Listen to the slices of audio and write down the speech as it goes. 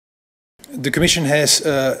The Commission has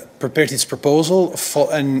prepared its proposal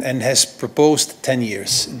and has proposed 10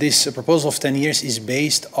 years. This proposal of 10 years is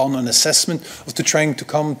based on an assessment of trying to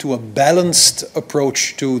come to a balanced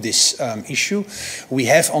approach to this issue. We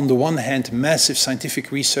have, on the one hand, massive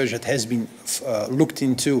scientific research that has been looked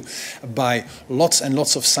into by lots and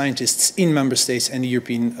lots of scientists in Member States and the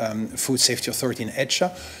European Food Safety Authority in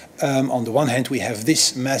ECHA. On the one hand, we have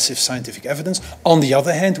this massive scientific evidence. On the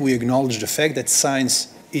other hand, we acknowledge the fact that science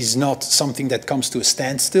is not something that comes to a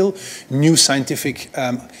standstill. New scientific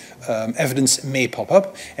evidence may pop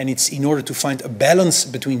up, and it's in order to find a balance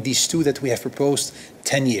between these two that we have proposed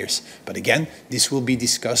 10 years. But again, this will be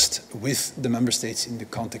discussed with the Member States in the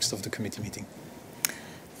context of the committee meeting.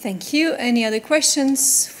 Thank you. Any other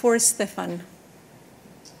questions for Stefan?